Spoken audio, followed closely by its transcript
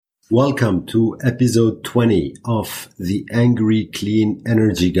Welcome to episode 20 of The Angry Clean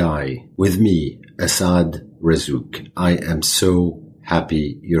Energy Guy with me, Asad Razzouk. I am so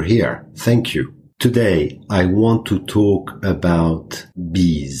happy you're here. Thank you. Today, I want to talk about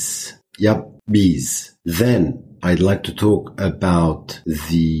bees. Yep, bees. Then, I'd like to talk about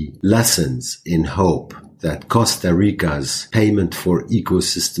the lessons in hope that Costa Rica's payment for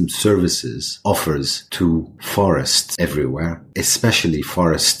ecosystem services offers to forests everywhere, especially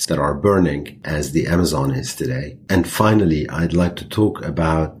forests that are burning as the Amazon is today. And finally, I'd like to talk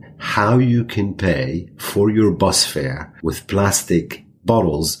about how you can pay for your bus fare with plastic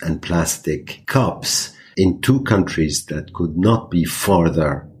bottles and plastic cups in two countries that could not be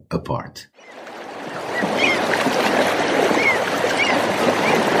farther apart.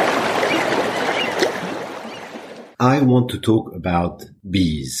 I want to talk about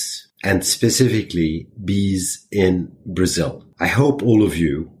bees, and specifically bees in Brazil. I hope all of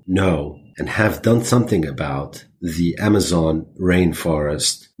you know and have done something about the Amazon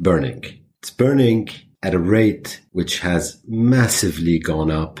rainforest burning. It's burning at a rate which has massively gone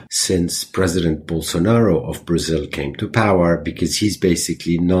up since President Bolsonaro of Brazil came to power, because he's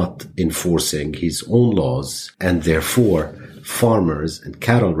basically not enforcing his own laws, and therefore farmers and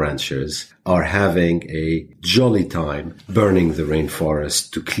cattle ranchers are having a jolly time burning the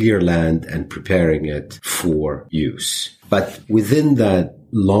rainforest to clear land and preparing it for use. But within that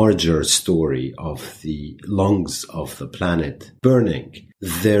larger story of the lungs of the planet burning,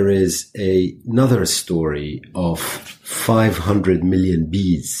 there is another story of 500 million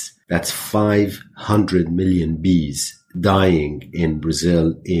bees. That's 500 million bees dying in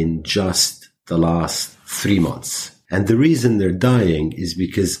Brazil in just the last 3 months. And the reason they're dying is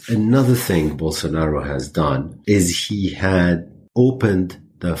because another thing Bolsonaro has done is he had opened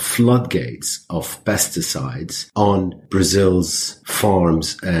the floodgates of pesticides on Brazil's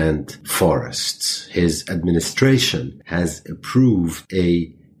farms and forests. His administration has approved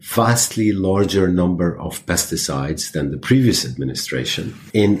a vastly larger number of pesticides than the previous administration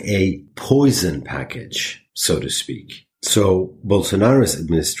in a poison package, so to speak. So Bolsonaro's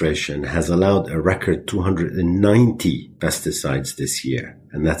administration has allowed a record 290 pesticides this year,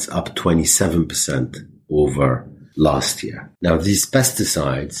 and that's up 27% over last year. Now, these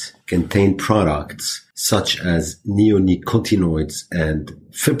pesticides contain products such as neonicotinoids and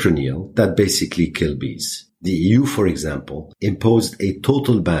fipronil that basically kill bees. The EU, for example, imposed a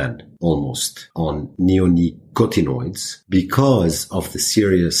total ban almost on neonicotinoids because of the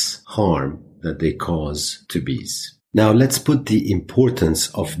serious harm that they cause to bees. Now, let's put the importance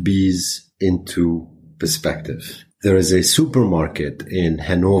of bees into perspective. There is a supermarket in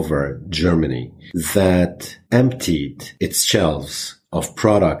Hanover, Germany, that emptied its shelves of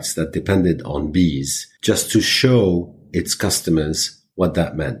products that depended on bees just to show its customers what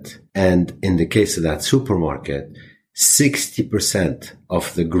that meant. And in the case of that supermarket, 60%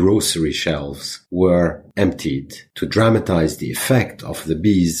 of the grocery shelves were emptied to dramatize the effect of the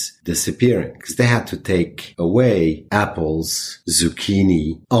bees disappearing, because they had to take away apples,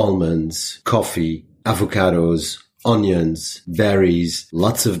 zucchini, almonds, coffee, avocados, onions, berries,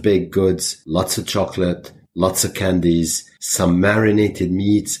 lots of baked goods, lots of chocolate, lots of candies, some marinated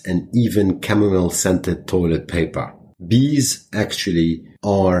meats, and even chamomile-scented toilet paper. Bees actually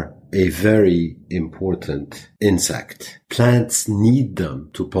are a very important insect. Plants need them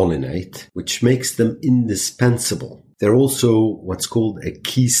to pollinate, which makes them indispensable. They're also what's called a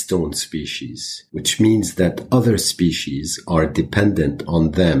keystone species, which means that other species are dependent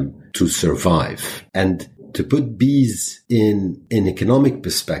on them to survive. And to put bees in an economic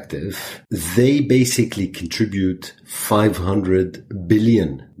perspective, they basically contribute $500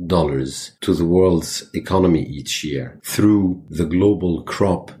 billion to the world's economy each year through the global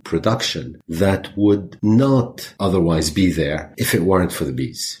crop production that would not otherwise be there if it weren't for the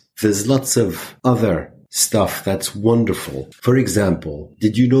bees. There's lots of other stuff that's wonderful. For example,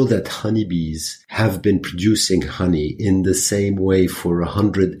 did you know that honeybees have been producing honey in the same way for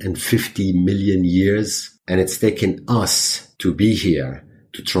 150 million years? And it's taken us to be here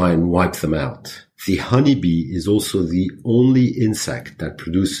to try and wipe them out. The honeybee is also the only insect that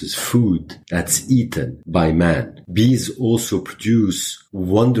produces food that's eaten by man. Bees also produce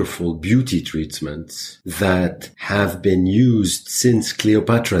wonderful beauty treatments that have been used since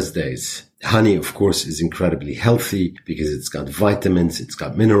Cleopatra's days. Honey, of course, is incredibly healthy because it's got vitamins, it's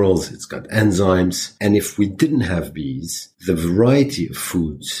got minerals, it's got enzymes. And if we didn't have bees, the variety of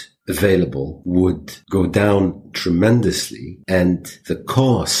foods available would go down tremendously, and the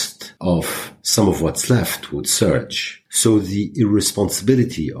cost of some of what's left would surge. So the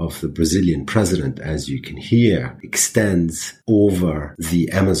irresponsibility of the Brazilian president, as you can hear, extends over the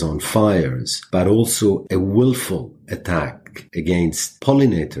Amazon fires, but also a willful attack against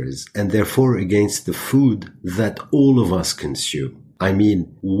pollinators and therefore against the food that all of us consume. I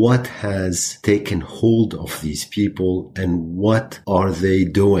mean, what has taken hold of these people and what are they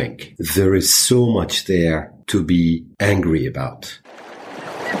doing? There is so much there to be angry about.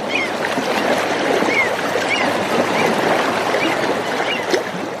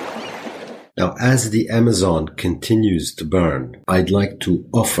 Now, as the Amazon continues to burn, I'd like to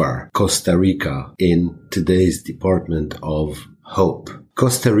offer Costa Rica in today's Department of Hope.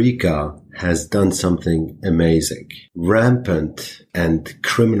 Costa Rica has done something amazing. Rampant and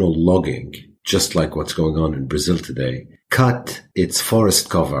criminal logging, just like what's going on in Brazil today, cut its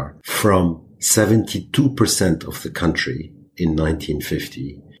forest cover from 72% of the country in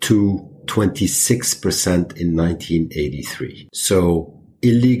 1950 to 26% in 1983. So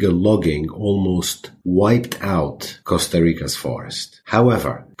illegal logging almost wiped out Costa Rica's forest.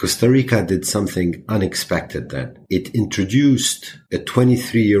 However, Costa Rica did something unexpected then. It introduced a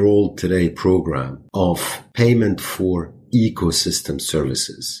 23-year-old today program of payment for ecosystem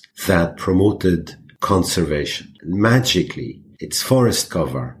services that promoted conservation. Magically, its forest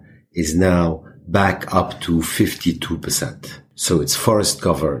cover is now back up to 52%. So its forest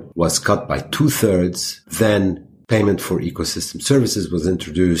cover was cut by 2/3, then payment for ecosystem services was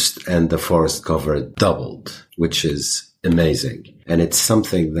introduced and the forest cover doubled, which is amazing. And it's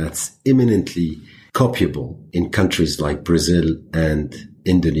something that's imminently copyable in countries like Brazil and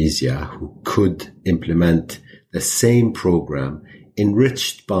Indonesia, who could implement the same program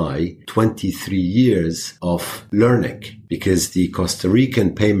enriched by 23 years of learning, because the Costa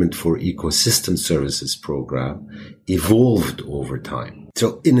Rican payment for ecosystem services program evolved over time.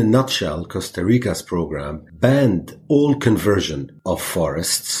 So in a nutshell, Costa Rica's program banned all conversion of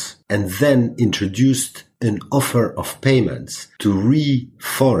forests and then introduced an offer of payments to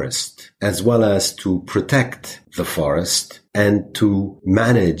reforest as well as to protect the forest and to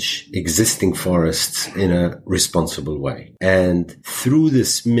manage existing forests in a responsible way. And through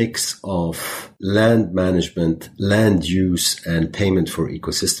this mix of land management, land use, and payment for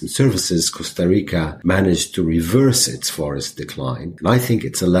ecosystem services, Costa Rica managed to reverse its forest decline. And I think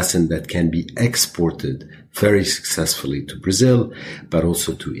it's a lesson that can be exported very successfully to Brazil, but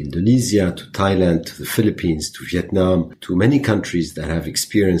also to Indonesia, to Thailand, to the Philippines, to Vietnam, to many countries that have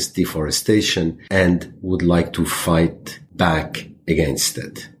experienced deforestation and would like to fight back against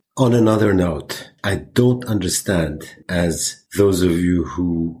it. On another note, I don't understand, as those of you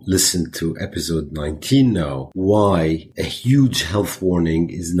who listened to episode 19 know, why a huge health warning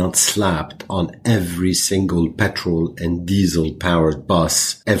is not slapped on every single petrol and diesel powered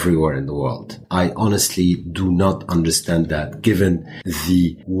bus everywhere in the world. I honestly do not understand that, given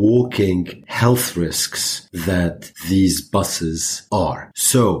the walking health risks that these buses are.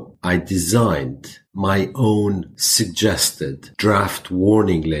 So I designed my own suggested draft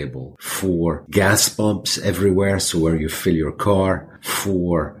warning label for gas pumps everywhere, so where you fill your car,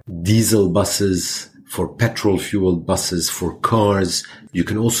 for diesel buses, for petrol-fueled buses, for cars. You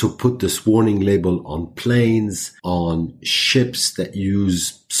can also put this warning label on planes, on ships that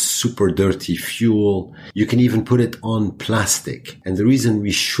use super dirty fuel. You can even put it on plastic. And the reason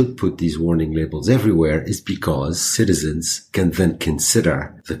we should put these warning labels everywhere is because citizens can then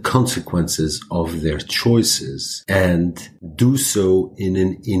consider the consequences of their choices and do so in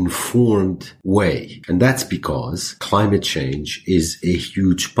an informed way. And that's because climate change is a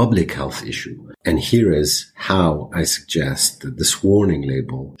huge public health issue. And here is how I suggest that this warning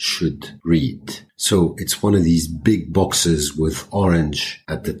label should read. So it's one of these big boxes with orange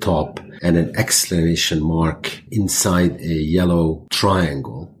at the top and an exclamation mark inside a yellow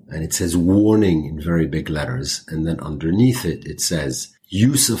triangle. And it says warning in very big letters. And then underneath it, it says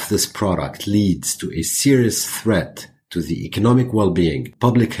use of this product leads to a serious threat to the economic well-being,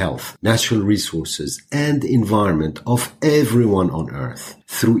 public health, natural resources, and environment of everyone on Earth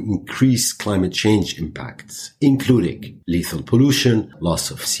through increased climate change impacts, including lethal pollution,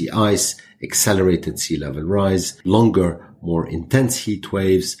 loss of sea ice, accelerated sea level rise, longer, more intense heat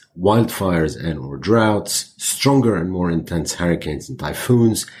waves, wildfires and or droughts, stronger and more intense hurricanes and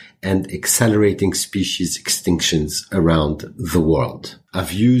typhoons, and accelerating species extinctions around the world.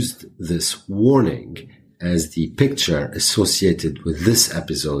 I've used this warning as the picture associated with this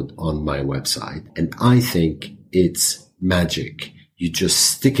episode on my website, and I think it's magic. You just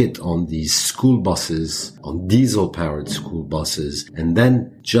stick it on these school buses, on diesel-powered school buses, and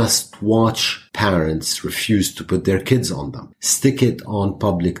then just watch parents refuse to put their kids on them. Stick it on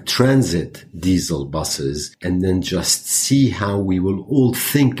public transit diesel buses and then just see how we will all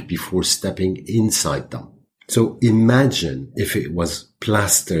think before stepping inside them. So imagine if it was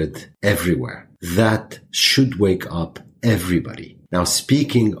plastered everywhere. That should wake up everybody. Now,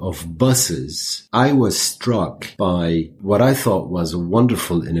 speaking of buses, I was struck by what I thought was a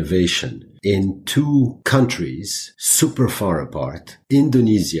wonderful innovation in two countries super far apart,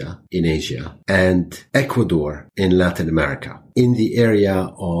 Indonesia in Asia and Ecuador in Latin America, in the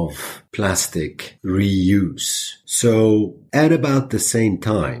area of plastic reuse. So at about the same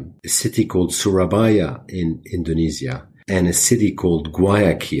time, a city called Surabaya in Indonesia and a city called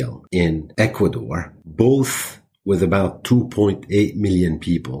Guayaquil in Ecuador, both with about 2.8 million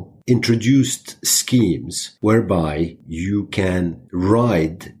people, introduced schemes whereby you can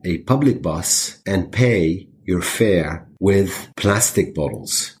ride a public bus and pay your fare with plastic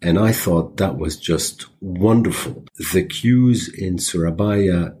bottles. And I thought that was just wonderful. The queues in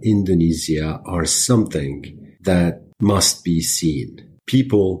Surabaya, Indonesia are something that must be seen.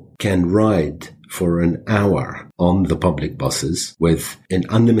 People can ride for an hour on the public buses with an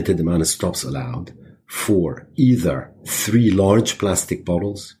unlimited amount of stops allowed for either 3 large plastic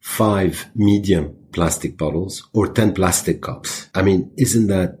bottles, 5 medium plastic bottles, or 10 plastic cups. I mean, isn't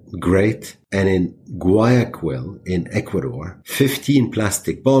that great? And in Guayaquil, in Ecuador, 15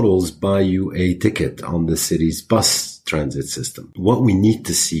 plastic bottles buy you a ticket on the city's bus transit system. What we need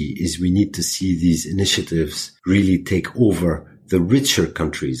to see is these initiatives really take over the richer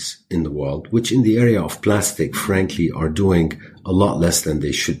countries in the world, which in the area of plastic, frankly, are doing a lot less than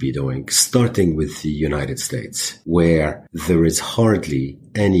they should be doing, starting with the United States, where there is hardly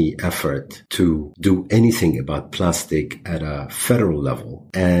any effort to do anything about plastic at a federal level.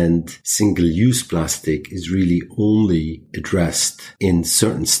 And single-use plastic is really only addressed in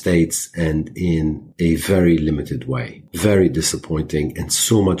certain states and in a very limited way. Very disappointing, and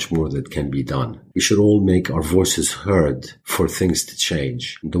so much more that can be done. We should all make our voices heard for things to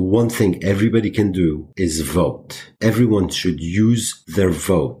change. The one thing everybody can do is vote. Everyone should use their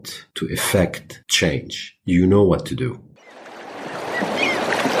vote to effect change. You know what to do.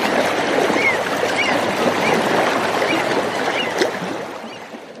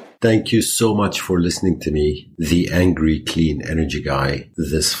 Thank you so much for listening to me, the angry clean energy guy,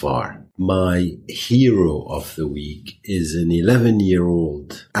 this far. My hero of the week is an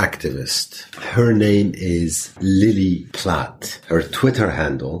 11-year-old activist. Her name is Lily Platt. Her Twitter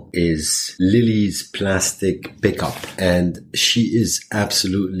handle is Lily's Plastic Pickup, and she is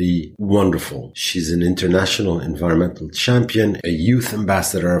absolutely wonderful. She's an international environmental champion, a youth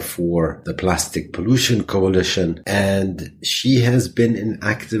ambassador for the Plastic Pollution Coalition, and she has been an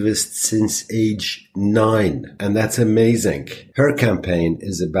activist since age 9, and that's amazing. Her campaign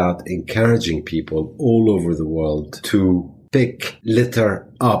is about encouraging people all over the world to pick litter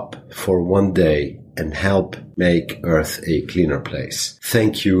up for one day and help make Earth a cleaner place.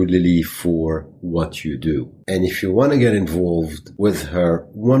 Thank you, Lily, for what you do. And if you want to get involved with her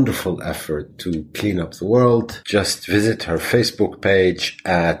wonderful effort to clean up the world, just visit her Facebook page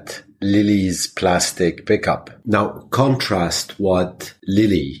at Lily's Plastic Pickup. Now, contrast what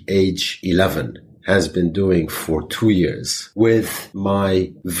Lily, age 11, has been doing for 2 years with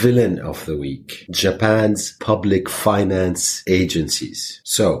my villain of the week, Japan's public finance agencies.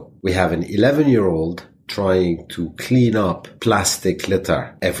 So we have an 11-year-old trying to clean up plastic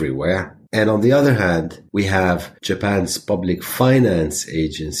litter everywhere. And on the other hand, we have Japan's public finance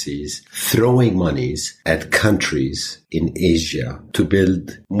agencies throwing monies at countries in Asia to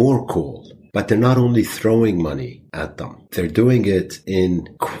build more coal. But they're not only throwing money at them, they're doing it in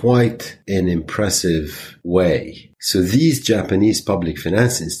quite an impressive way. So these Japanese public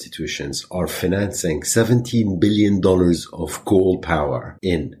finance institutions are financing $17 billion of coal power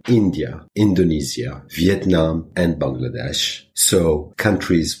in India, Indonesia, Vietnam, and Bangladesh. So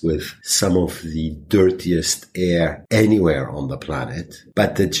countries with some of the dirtiest air anywhere on the planet.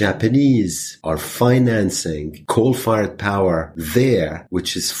 But the Japanese are financing coal-fired power there,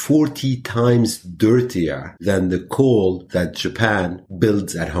 which is 40 times dirtier than the coal that Japan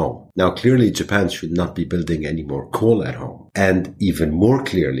builds at home. Now, clearly, Japan should not be building any more coal at home. And even more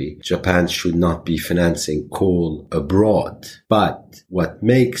clearly, Japan should not be financing coal abroad. But what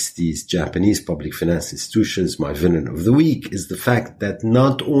makes these Japanese public finance institutions my villain of the week is the fact that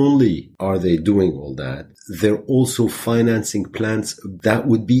not only are they doing all that, they're also financing plants that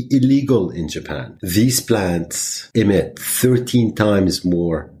would be illegal in Japan. These plants emit 13 times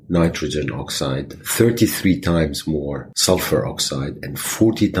more nitrogen oxide, 33 times more sulfur oxide, and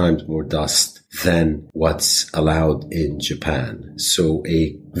 40 times more dust than what's allowed in Japan. So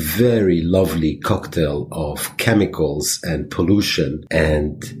a very lovely cocktail of chemicals and pollution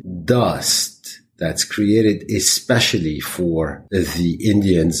and dust that's created especially for the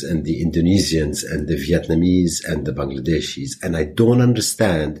Indians and the Indonesians and the Vietnamese and the Bangladeshis. And I don't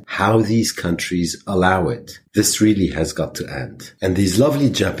understand how these countries allow it. This really has got to end. And these lovely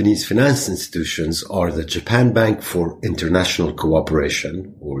Japanese finance institutions are the Japan Bank for International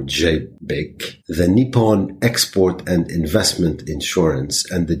Cooperation, or JBIC, the Nippon Export and Investment Insurance,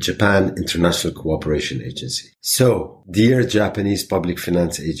 and the Japan International Cooperation Agency. So, dear Japanese public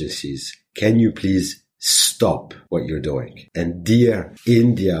finance agencies, can you please stop what you're doing? And dear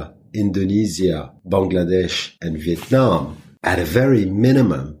India, Indonesia, Bangladesh, and Vietnam, at a very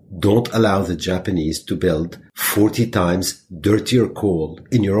minimum, don't allow the Japanese to build 40 times dirtier coal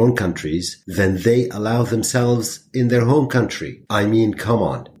in your own countries than they allow themselves in their home country. I mean, come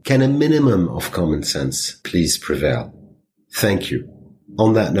on. Can a minimum of common sense please prevail? Thank you.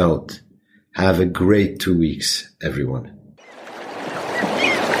 On that note, have a great 2 weeks, everyone.